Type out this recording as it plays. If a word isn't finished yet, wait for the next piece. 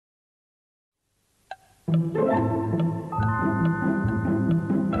Good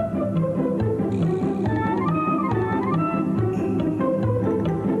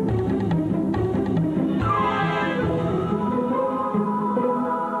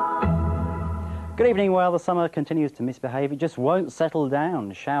evening. Well, the summer continues to misbehave. It just won't settle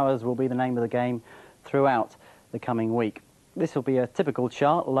down. Showers will be the name of the game throughout the coming week. This will be a typical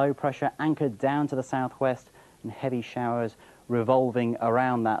chart, low pressure anchored down to the southwest and heavy showers revolving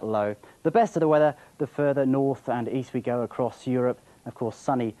around that low. The best of the weather, the further north and east we go across Europe, of course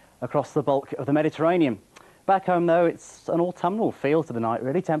sunny across the bulk of the Mediterranean. Back home though, it's an autumnal feel to the night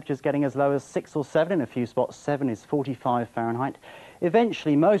really. Temperatures getting as low as 6 or 7 in a few spots. 7 is 45 Fahrenheit.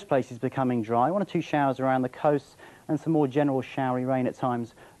 Eventually most places becoming dry, 1 or 2 showers around the coast and some more general showery rain at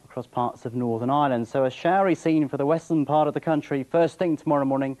times across parts of Northern Ireland. So a showery scene for the western part of the country. First thing tomorrow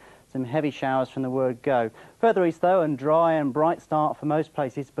morning, some heavy showers from the word go. Further east though, and dry and bright start for most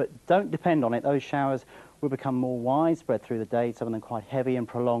places, but don't depend on it. Those showers will become more widespread through the day, some of them quite heavy and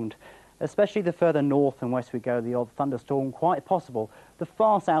prolonged. Especially the further north and west we go, the odd thunderstorm quite possible. The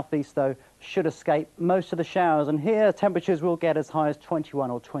far southeast though should escape most of the showers, and here temperatures will get as high as 21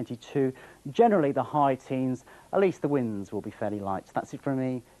 or 22. Generally the high teens, at least the winds will be fairly light. That's it from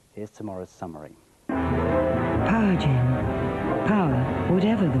me. Here's tomorrow's summary. Power Gen. Power,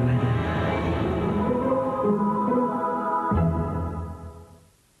 whatever the weather.